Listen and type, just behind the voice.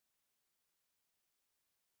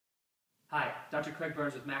Hi, Dr. Craig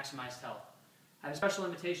Burns with Maximized Health. I have a special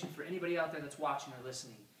invitation for anybody out there that's watching or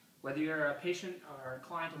listening. Whether you're a patient or a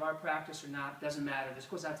client of our practice or not, doesn't matter. This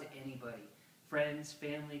goes out to anybody. Friends,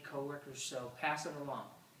 family, coworkers, so pass it along.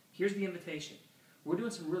 Here's the invitation. We're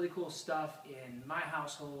doing some really cool stuff in my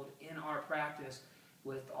household, in our practice,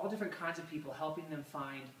 with all different kinds of people, helping them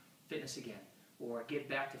find fitness again, or get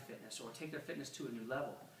back to fitness, or take their fitness to a new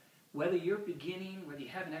level. Whether you're beginning, whether you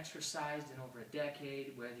haven't exercised in over a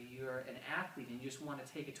decade, whether you're an athlete and you just want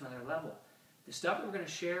to take it to another level, the stuff that we're going to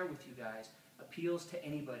share with you guys appeals to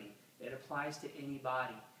anybody. It applies to any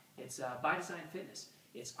body. It's by design fitness.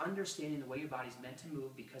 It's understanding the way your body's meant to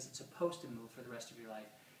move because it's supposed to move for the rest of your life,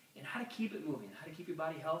 and how to keep it moving, how to keep your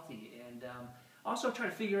body healthy, and also try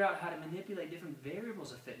to figure out how to manipulate different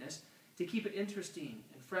variables of fitness to keep it interesting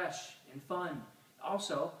and fresh and fun.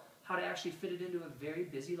 Also, how to actually fit it into a very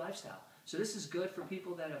busy lifestyle. So this is good for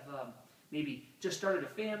people that have maybe just started a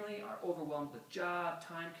family, are overwhelmed with job,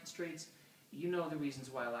 time constraints. You know the reasons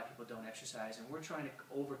why a lot of people don't exercise, and we're trying to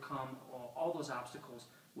overcome all those obstacles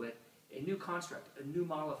with a new construct, a new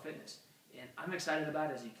model of fitness. And I'm excited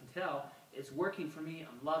about it, as you can tell. It's working for me,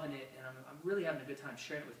 I'm loving it, and I'm really having a good time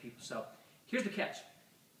sharing it with people. So here's the catch.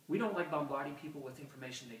 We don't like bombarding people with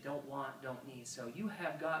information they don't want, don't need. So you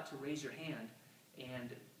have got to raise your hand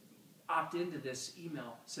and opt into this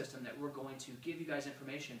email system that we're going to give you guys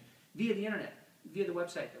information via the internet, via the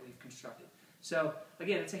website that we've constructed. So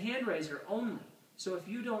again, it's a hand raiser only. So if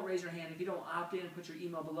you don't raise your hand, if you don't opt in and put your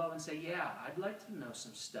email below and say, yeah, I'd like to know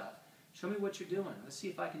some stuff, show me what you're doing, let's see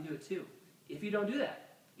if I can do it too. If you don't do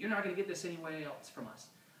that, you're not going to get this anywhere else from us.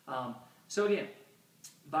 So again,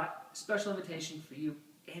 special invitation for you,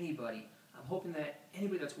 anybody. I'm hoping that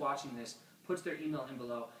anybody that's watching this puts their email in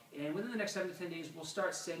below, and within the next 7 to 10 days, we'll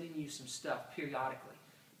start sending you some stuff periodically.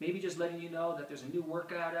 Maybe just letting you know that there's a new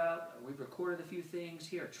workout out, or we've recorded a few things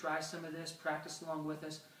here, try some of this, practice along with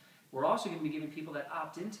us. We're also going to be giving people that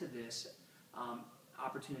opt into this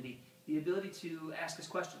opportunity the ability to ask us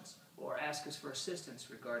questions, or ask us for assistance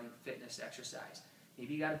regarding fitness, exercise.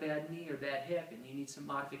 Maybe you got a bad knee or bad hip and you need some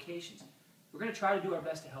modifications. We're going to try to do our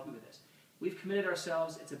best to help you with this. We've committed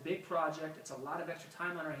ourselves. It's a big project. It's a lot of extra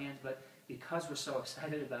time on our hands, but because we're so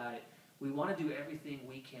excited about it, we want to do everything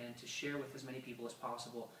we can to share with as many people as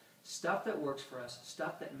possible stuff that works for us,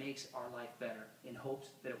 stuff that makes our life better, in hopes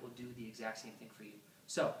that it will do the exact same thing for you.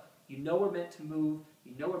 So, you know we're meant to move,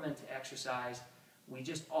 you know we're meant to exercise, we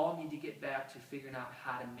just all need to get back to figuring out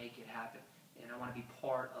how to make it happen. And I want to be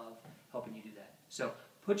part of helping you do that. So,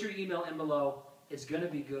 put your email in below. It's going to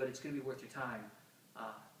be good. It's going to be worth your time.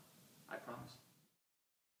 I promise.